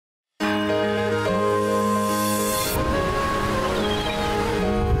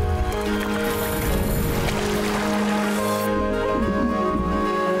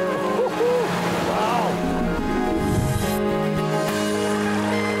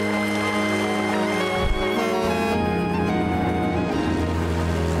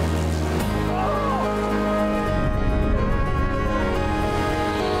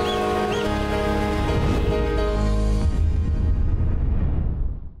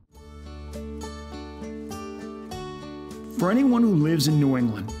For anyone who lives in New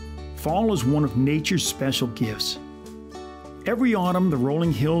England, fall is one of nature's special gifts. Every autumn, the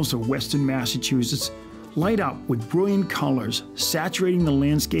rolling hills of western Massachusetts light up with brilliant colors, saturating the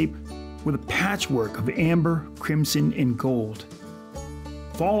landscape with a patchwork of amber, crimson, and gold.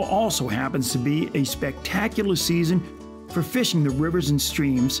 Fall also happens to be a spectacular season for fishing the rivers and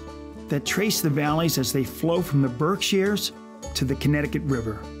streams that trace the valleys as they flow from the Berkshires to the Connecticut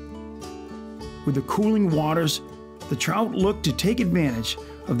River. With the cooling waters, the trout look to take advantage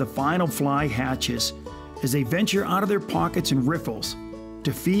of the final fly hatches as they venture out of their pockets and riffles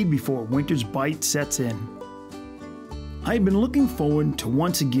to feed before winter's bite sets in. I've been looking forward to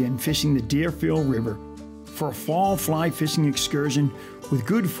once again fishing the Deerfield River for a fall fly fishing excursion with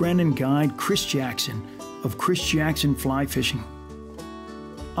good friend and guide Chris Jackson of Chris Jackson Fly Fishing.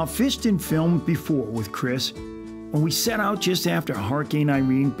 I've fished and filmed before with Chris when we set out just after Hurricane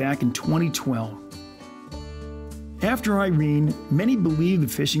Irene back in 2012. After Irene, many believed the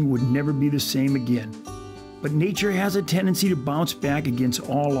fishing would never be the same again, but nature has a tendency to bounce back against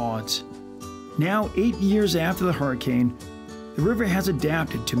all odds. Now, 8 years after the hurricane, the river has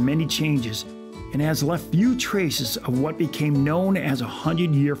adapted to many changes and has left few traces of what became known as a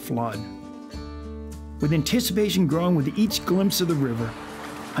 100-year flood. With anticipation growing with each glimpse of the river,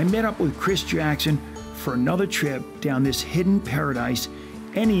 I met up with Chris Jackson for another trip down this hidden paradise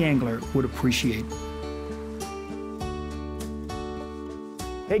any angler would appreciate.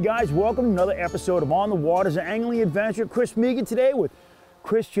 Hey guys, welcome to another episode of On the Water's Angling Adventure. Chris Megan today with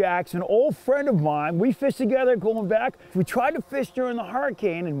Chris Jackson, old friend of mine. We fished together going back. We tried to fish during the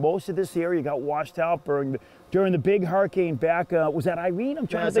hurricane, and most of this area got washed out during the big hurricane back. Was that Irene? I'm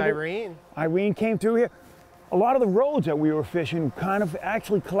trying to think. Irene. Irene came through here. A lot of the roads that we were fishing kind of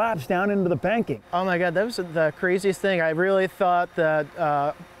actually collapsed down into the banking. Oh my God, that was the craziest thing. I really thought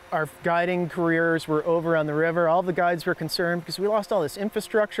that our guiding careers were over on the river. All the guides were concerned because we lost all this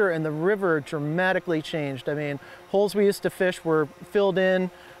infrastructure and the river dramatically changed. I mean, holes we used to fish were filled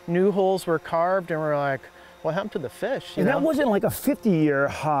in, new holes were carved, and we're like, what happened to the fish? And that wasn't like a 50-year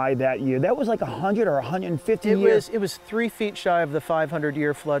high that year. That was like 100 or 150 years. It was 3 feet shy of the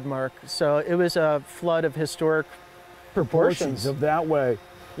 500-year flood mark. So it was a flood of historic proportions. Of that way.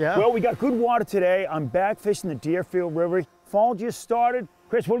 Yeah. Well, we got good water today. I'm back fishing the Deerfield River. Fall just started.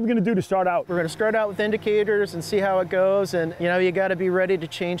 Chris, what are we going to do to start out? We're going to start out with indicators and see how it goes, and you know, you got to be ready to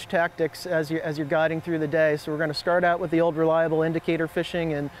change tactics as you're guiding through the day. So we're going to start out with the old reliable indicator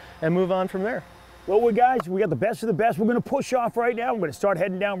fishing and move on from there. Well, guys, we got the best of the best. We're going to push off right now. We're going to start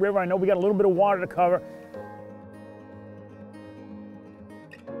heading down river. I know we got a little bit of water to cover.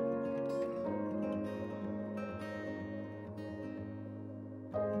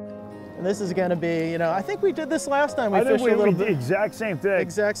 And this is going to be, you know, I think we did this last time. We fished a little bit. Exact same thing.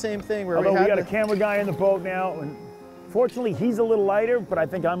 Exact same thing. Where Although we got a camera guy in the boat now, and fortunately he's a little lighter, but I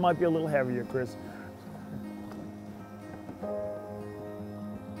think I might be a little heavier, Chris.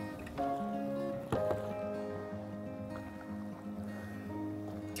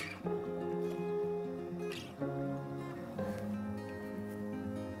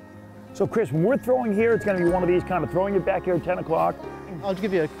 So Chris, when we're throwing here, it's going to be one of these kind of throwing it back here at 10 o'clock. I'll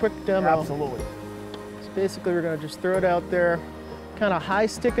give you a quick demo. Absolutely. So basically we're going to just throw it out there, kind of high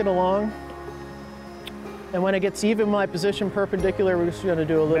stick it along. And when it gets even my position perpendicular, we're just going to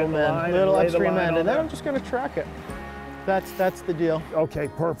do a little mend, little upstream end, and then I'm just going to track it. That's the deal. Okay,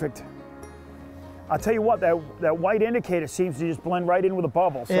 perfect. I'll tell you what, that white indicator seems to just blend right in with the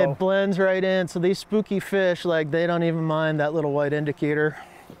bubble. So. It blends right in. So these spooky fish, like, they don't even mind that little white indicator.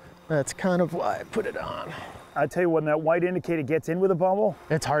 That's kind of why I put it on. I tell you, when that white indicator gets in with a bubble,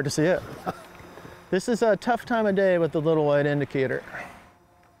 it's hard to see it. This is a tough time of day with the little white indicator.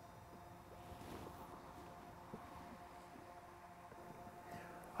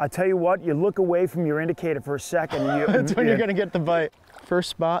 I tell you what, you look away from your indicator for a second. That's when you're going to get the bite. First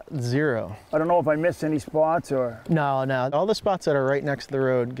spot, 0. I don't know if I missed any spots or... No. All the spots that are right next to the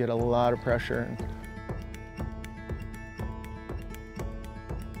road get a lot of pressure.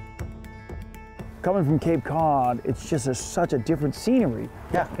 Coming from Cape Cod, it's just such a different scenery.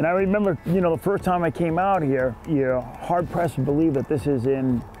 Yeah. And I remember, you know, the first time I came out here, you're hard-pressed to believe that this is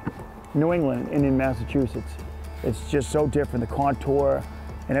in New England and in Massachusetts. It's just so different, the contour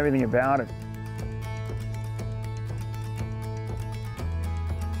and everything about it.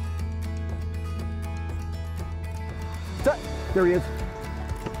 There he is.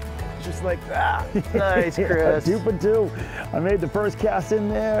 Just like that. Nice, Chris. 2 for 2. I made the first cast in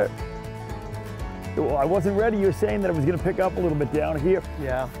there. Well, I wasn't ready. You were saying that it was going to pick up a little bit down here.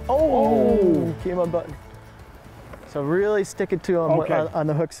 Yeah. Oh, came on button. So really stick it to them on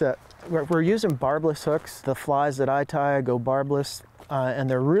the hook set. We're using barbless hooks. The flies that I tie go barbless, and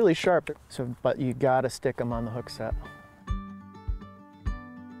they're really sharp. So, but you gotta stick them on the hook set.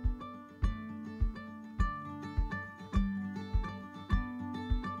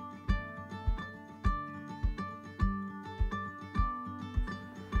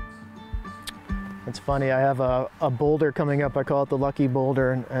 It's funny, I have a boulder coming up, I call it the lucky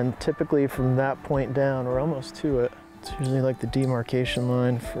boulder, and typically from that point down, we're almost to it. It's usually like the demarcation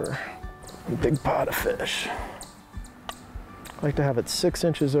line for a big pot of fish. I like to have it 6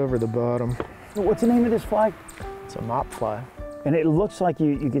 inches over the bottom. What's the name of this fly? It's a mop fly. And it looks like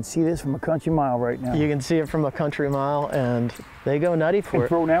you can see this from a country mile right now. You can see it from a country mile, and they go nutty for it.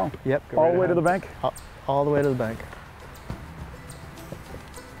 Throw now? Yep. All the way to the bank? All the way to the bank.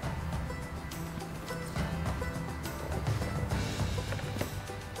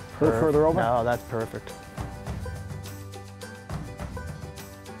 A little further over? No, that's perfect.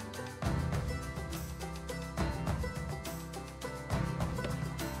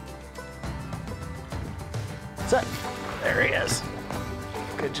 That's it. There he is.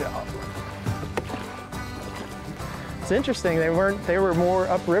 Good job. It's interesting, they were more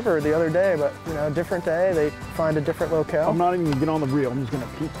upriver the other day, but you know, different day, they find a different locale. I'm not even gonna get on the reel, I'm just gonna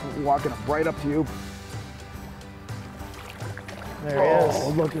keep walking right up to you. There he is. Oh,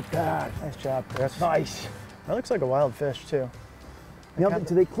 look at that. Nice job, Chris. Nice. That looks like a wild fish too. Now,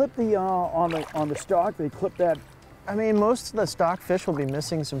 do they clip the on the stock? Do they clip that? I mean, most of the stock fish will be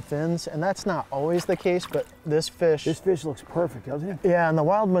missing some fins, and that's not always the case, but this fish looks perfect, doesn't it? Yeah, and the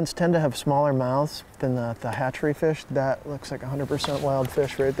wild ones tend to have smaller mouths than the hatchery fish. That looks like 100% wild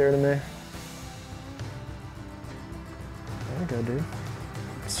fish right there to me. There you go, dude.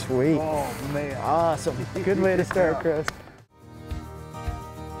 Sweet. Oh, man. Awesome. Good way to start, Chris.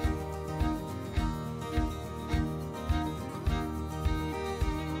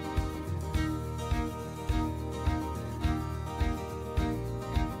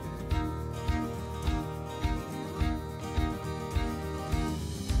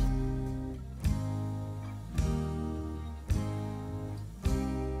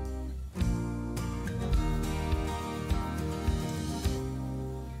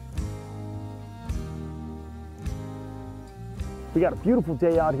 We got a beautiful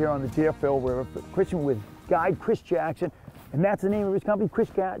day out here on the Deerfield River, fishing with guide Chris Jackson, and that's the name of his company, Chris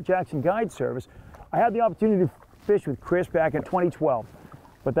Jackson Guide Service. I had the opportunity to fish with Chris back in 2012,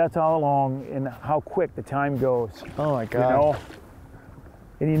 but that's how long and how quick the time goes. Oh my God. You know?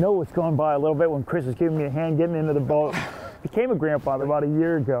 And you know it's gone by a little bit when Chris was giving me a hand getting into the boat. Became a grandfather about a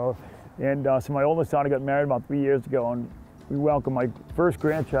year ago, and so my oldest daughter got married about 3 years ago, and we welcomed my first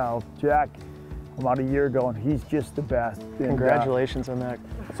grandchild, Jack, about a year ago, and he's just the best. Congratulations on that.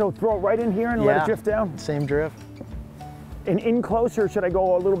 So throw it right in here and let it drift down? Same drift. And in closer, should I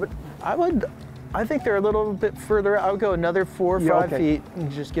go a little bit? I think they're a little bit further out. I would go another 4 or 5 feet and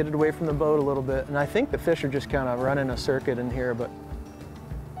just get it away from the boat a little bit. And I think the fish are just kind of running a circuit in here, but.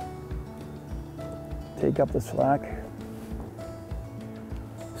 Take up the slack.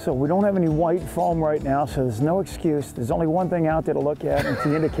 So we don't have any white foam right now, so there's no excuse. There's only one thing out there to look at, and it's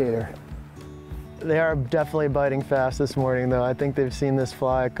the indicator. They are definitely biting fast this morning, though. I think they've seen this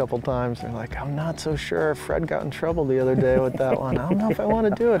fly a couple times. They're like, I'm not so sure. Fred got in trouble the other day with that one. I don't know if I want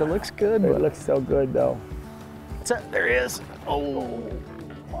to do it. It looks good. It looks so good, though. There he is. Oh.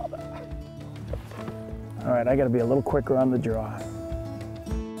 All right, I got to be a little quicker on the draw.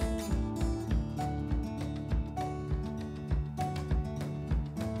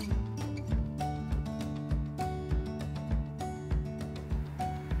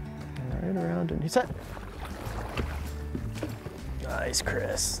 Around and he's set. Nice,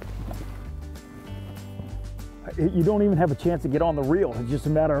 Chris. You don't even have a chance to get on the reel. It's just a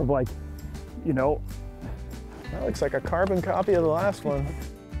matter of like, you know. That looks like a carbon copy of the last one.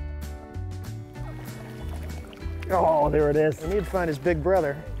 Oh, there it is. We need to find his big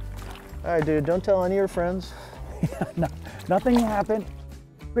brother. All right, dude, don't tell any of your friends. No, nothing happened.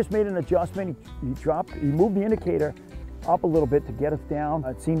 Chris made an adjustment. He moved the indicator up a little bit to get us down.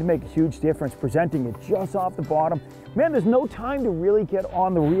 It seemed to make a huge difference, presenting it just off the bottom. Man, there's no time to really get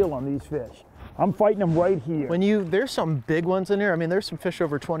on the reel on these fish. I'm fighting them right here. There's some big ones in here. I mean, there's some fish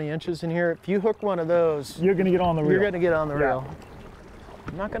over 20 inches in here. If you hook one of those, you're gonna get on the reel. You're gonna get on the reel.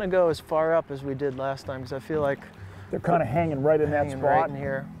 I'm not gonna go as far up as we did last time because I feel like they're kind of hanging right in that spot. Right in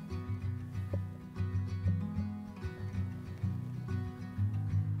here.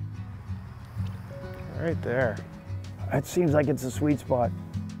 Right there. That seems like it's a sweet spot.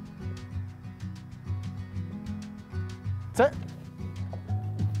 That's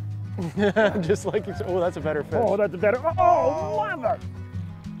it. Just like you said. Oh, that's a better fish. Oh, that's a better, oh, mother!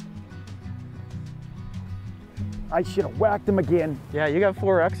 I should have whacked him again. Yeah, you got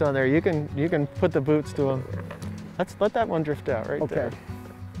 4X on there. You can put the boots to him. Let's let that one drift out right there. Okay,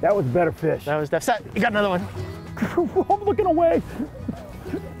 that was a better fish. That was set. You got another one. I'm looking away.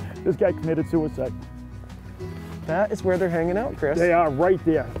 This guy committed suicide. That is where they're hanging out, Chris. They are right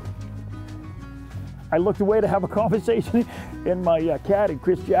there. I looked away to have a conversation, and my caddy,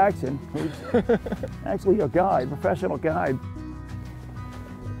 Chris Jackson, who's actually a guide, professional guide,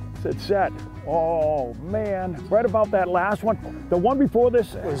 said set. Oh man, right about that last one. The one before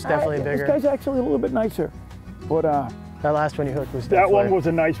this was definitely bigger. This guy's actually a little bit nicer, but that last one you hooked was definitely. That one was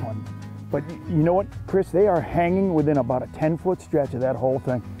a nice one. But you know what, Chris? They are hanging within about a 10-foot stretch of that whole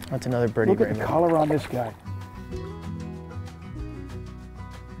thing. That's another birdie. Look at the color on this guy.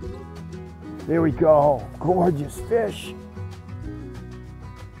 There we go, gorgeous fish.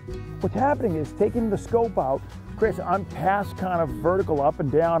 What's happening is taking the scope out. Chris, I'm past kind of vertical up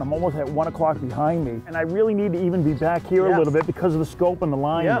and down. I'm almost at 1 o'clock behind me. And I really need to even be back here a little bit because of the scope and the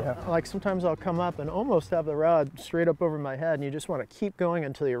line there. Like sometimes I'll come up and almost have the rod straight up over my head, and you just want to keep going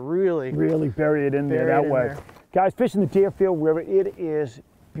until you really bury it in there that way. Guys, fishing the Deerfield River, it is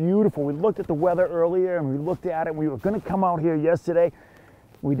beautiful. We looked at the weather earlier and we looked at it. We were going to come out here yesterday.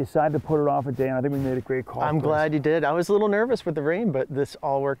 We decided to put it off a day, and I think we made a great call. I'm glad you did. I was a little nervous with the rain, but this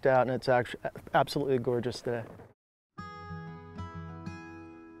all worked out, and it's actually absolutely gorgeous today.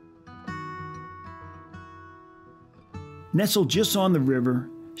 Nestled just on the river,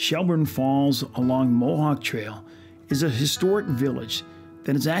 Shelburne Falls along Mohawk Trail is a historic village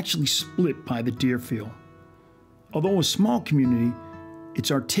that is actually split by the Deerfield. Although a small community, its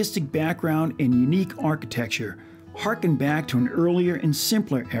artistic background and unique architecture harken back to an earlier and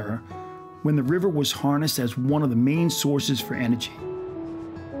simpler era when the river was harnessed as one of the main sources for energy.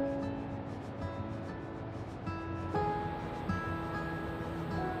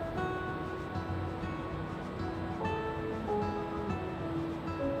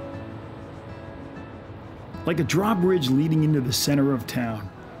 Like a drawbridge leading into the center of town,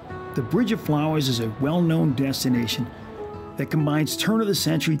 the Bridge of Flowers is a well-known destination that combines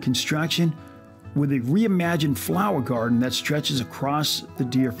turn-of-the-century construction with a reimagined flower garden that stretches across the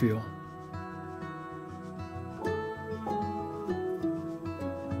Deerfield.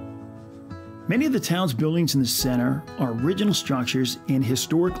 Many of the town's buildings in the center are original structures and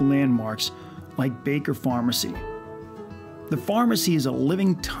historic landmarks like Baker Pharmacy. The pharmacy is a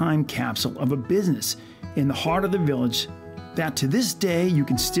living time capsule of a business in the heart of the village that to this day you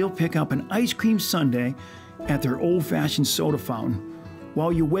can still pick up an ice cream sundae at their old-fashioned soda fountain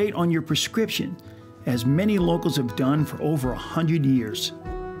while you wait on your prescription, as many locals have done for over 100 years.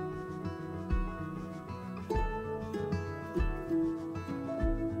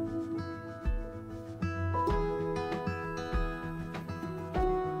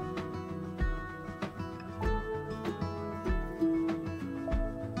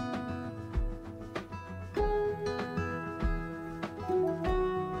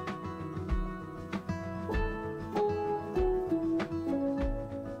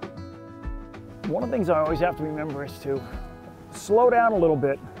 One of the things I always have to remember is to slow down a little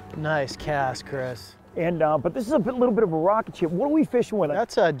bit. Nice cast, Chris. And but this is little bit of a rocket ship. What are we fishing with?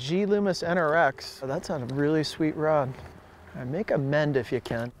 That's a g.loomis NRX. That's a really sweet rod. Make a mend if you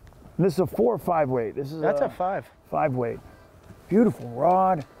can. And this is a 4 or 5 weight. That's a 5. 5 weight. Beautiful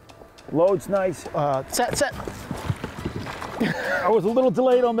rod. Load's nice. Set. I was a little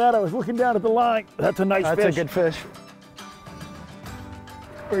delayed on that. I was looking down at the line. That's a nice fish. That's a good fish.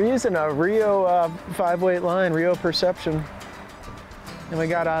 We're using a Rio 5-weight line, Rio Perception. And we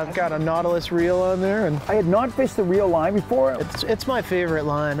got a Nautilus reel on there. And I had not fished the Rio line before. It's my favorite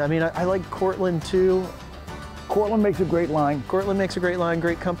line. I mean, I like Cortland too. Cortland makes a great line. Cortland makes a great line,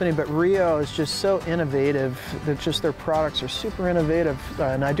 great company, but Rio is just so innovative. Their products are super innovative.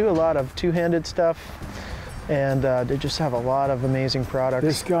 And I do a lot of two-handed stuff, and they just have a lot of amazing products.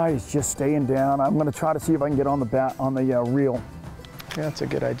 This guy is just staying down. I'm gonna try to see if I can get on the reel. Yeah, that's a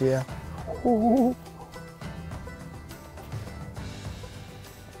good idea. Ooh.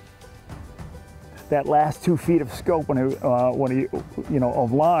 That last 2 feet of scope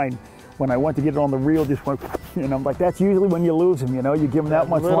of line, when I went to get it on the reel, just went, and I'm like, that's usually when you lose him, you know, you give him that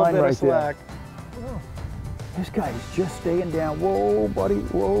much line right there. Oh, this guy is just staying down. Whoa, buddy,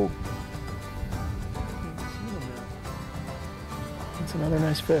 whoa. That's another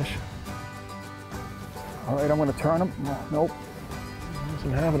nice fish. All right, I'm gonna turn him. Nope.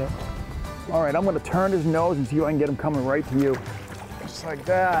 Isn't having it. All right, I'm gonna turn his nose and see if I can get him coming right to you. Just like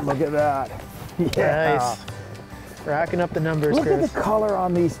that. Look at that. Yeah. Nice. Racking up the numbers, Look Chris. at the color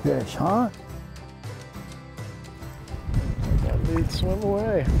on these fish, huh? That lead swim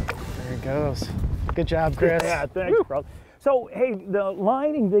away. There it goes. Good job, Chris. Yeah, thanks, bro. So, hey, the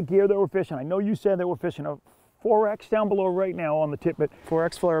lining, the gear that we're fishing, I know you said that we're fishing a 4X down below right now on the tip, but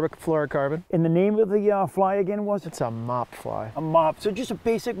 4X fluorocarbon. and the name of the fly again was? It's a mop fly. A mop, so just a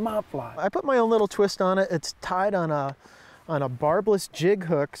basic mop fly. I put my own little twist on it. It's tied on a barbless jig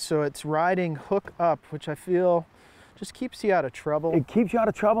hook, so it's riding hook up, which I feel just keeps you out of trouble. It keeps you out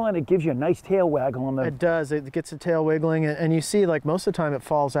of trouble and it gives you a nice tail waggle on the... It does. It gets the tail wiggling, and you see, like, most of the time it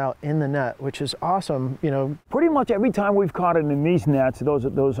falls out in the net, which is awesome, you know. Pretty much every time we've caught it in these nets, those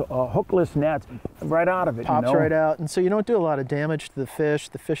hookless nets, right out of it, Pops you know? right out, and so you don't do a lot of damage to the fish.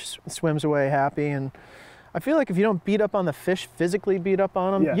 The fish swims away happy, and I feel like if you don't beat up on the fish, physically beat up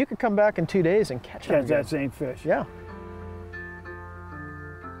on them, Yeah. you could come back in 2 days and catch them Catch again. that same fish. Yeah.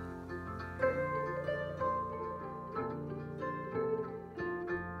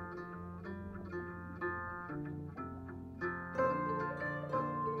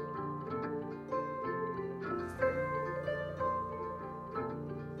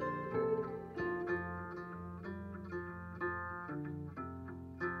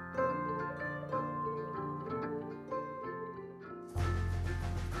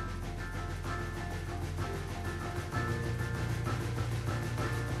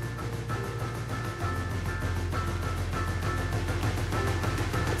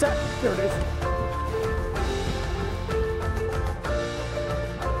 There it is.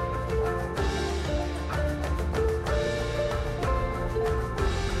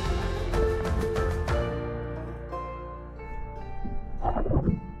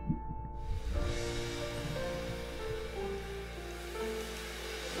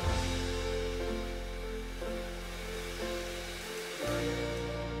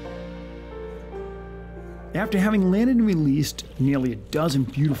 After having landed and released nearly a dozen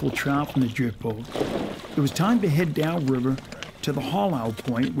beautiful trout from the drift boat, it was time to head downriver to the haul-out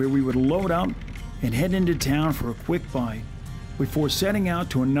point where we would load up and head into town for a quick bite. Before setting out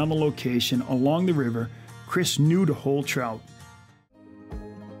to another location along the river Chris knew to hold trout.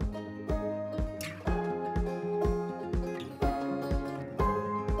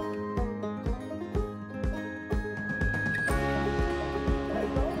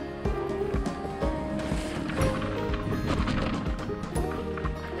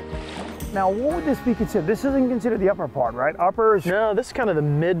 Now, what would this be considered? This isn't considered the upper part, right? Upper is... No, this is kind of the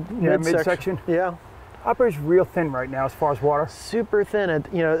midsection. Yeah. Upper is real thin right now as far as water. Super thin. It,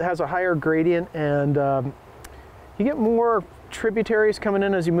 you know, it has a higher gradient, and you get more tributaries coming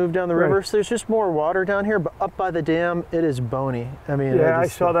in as you move down the river. So there's just more water down here, but up by the dam, it is bony. I mean, yeah, I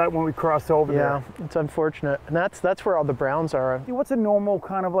saw that when we crossed over there. Yeah, it's unfortunate. And that's where all the browns are. What's a normal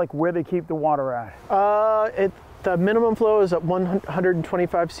kind of like where they keep the water at? The minimum flow is at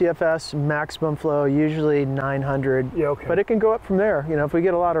 125 CFS, maximum flow usually 900. Yeah, okay. But it can go up from there. You know, if we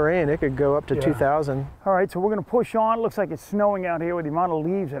get a lot of rain, it could go up to 2,000. All right, so we're gonna push on. It looks like it's snowing out here with the amount of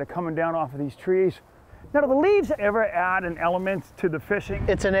leaves that are coming down off of these trees. Now, do the leaves ever add an element to the fishing?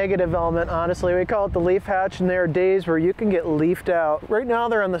 It's a negative element, honestly. We call it the leaf hatch, and there are days where you can get leafed out. Right now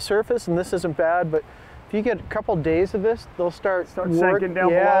they're on the surface, and this isn't bad, but if you get a couple days of this, they'll start sinking down below.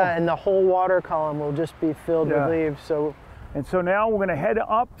 Yeah, and the whole water column will just be filled with leaves. And so now we're gonna head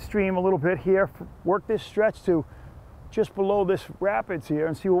upstream a little bit here, work this stretch to just below this rapids here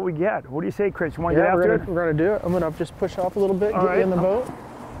and see what we get. What do you say, Chris? You wanna get after it? We're gonna do it. I'm gonna just push off a little bit, All get you in the boat,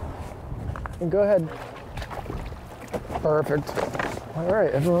 and go ahead. Perfect. All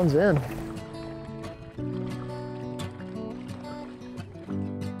right, everyone's in.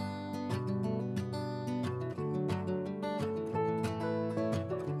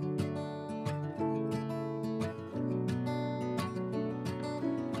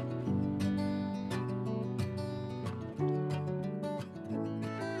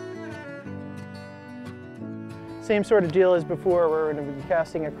 Same sort of deal as before. We're going to be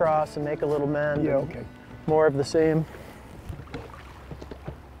casting across and make a little mend. Yeah, okay. More of the same.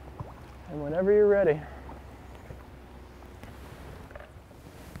 And whenever you're ready.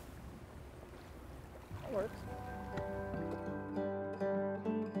 That works.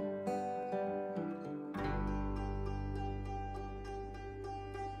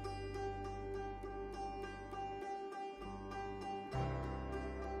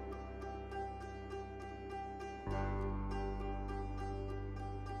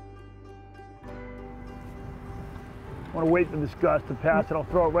 I want to wait for this gust to pass and I'll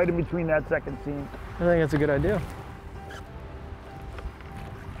throw it right in between that second seam. I think that's a good idea.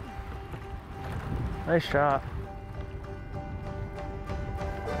 Nice shot.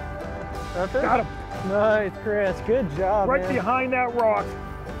 That's it? Got him. Nice, Chris. Good job, Right man. behind that rock.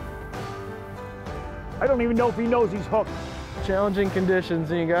 I don't even know if he knows he's hooked. Challenging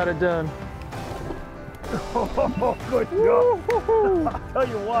conditions, and you got it done. Oh, good job. I'll tell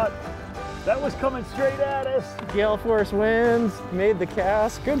you what, that was coming straight at us. Gale force winds, made the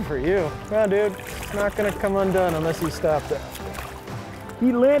cast. Good for you. No, dude, it's not gonna come undone unless you stop it.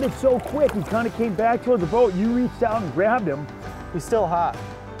 He landed so quick, he kind of came back towards the boat. You reached out and grabbed him. He's still hot.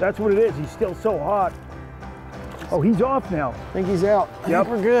 That's what it is, he's still so hot. Oh, he's off now. I think he's out. I Yep.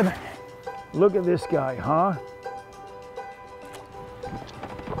 think we're good. Look at this guy, huh?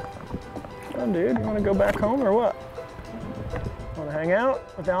 Come on, dude, you wanna go back home or what? Wanna hang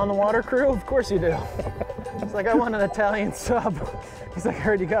out with the on the water crew? Of course you do. It's like, I want an Italian sub. He's like, I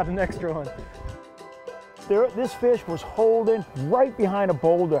heard you got an extra one. This fish was holding right behind a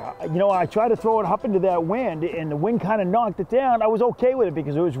boulder. You know, I tried to throw it up into that wind, and the wind kind of knocked it down. I was okay with it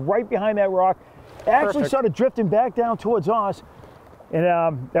because it was right behind that rock. It actually Perfect. started drifting back down towards us. And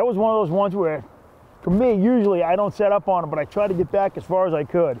that was one of those ones where, for me, usually I don't set up on them, but I try to get back as far as I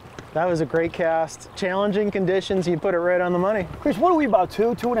could. That was a great cast. Challenging conditions, you put it right on the money. Chris, what are we, about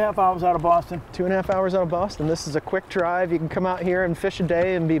 2.5 hours out of Boston? 2.5 hours out of Boston. This is a quick drive. You can come out here and fish a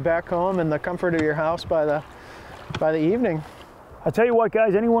day and be back home in the comfort of your house by the evening. I'll tell you what,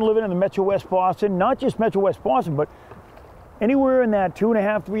 guys, anyone living in the Metro West Boston, not just Metro West Boston, but anywhere in that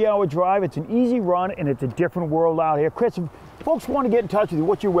 2.5, 3 hour drive, it's an easy run and it's a different world out here. Chris, if folks want to get in touch with you,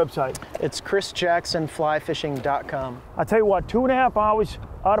 what's your website? It's chrisjacksonflyfishing.com. I'll tell you what, 2.5 hours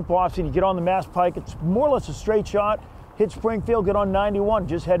out of Boston, you get on the Mass Pike, it's more or less a straight shot, hit Springfield, get on 91,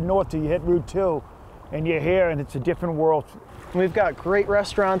 just head north till you hit Route 2, and you're here, and it's a different world. We've got great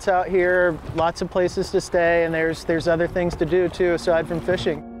restaurants out here, lots of places to stay, and there's other things to do too, aside from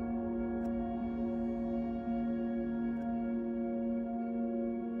fishing.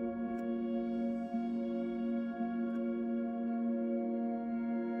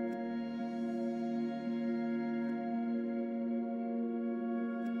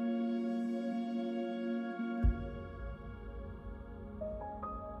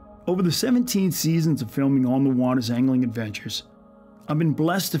 Over the 17 seasons of filming On the Water's angling adventures, I've been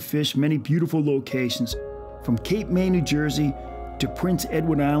blessed to fish many beautiful locations, from Cape May, New Jersey, to Prince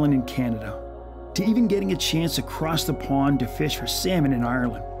Edward Island in Canada, to even getting a chance to cross the pond to fish for salmon in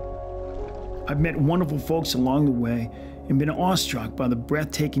Ireland. I've met wonderful folks along the way and been awestruck by the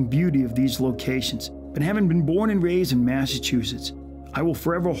breathtaking beauty of these locations. But having been born and raised in Massachusetts, I will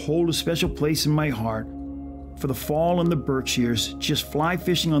forever hold a special place in my heart for the fall in the Berkshires, just fly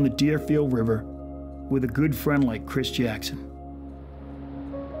fishing on the Deerfield River with a good friend like Chris Jackson.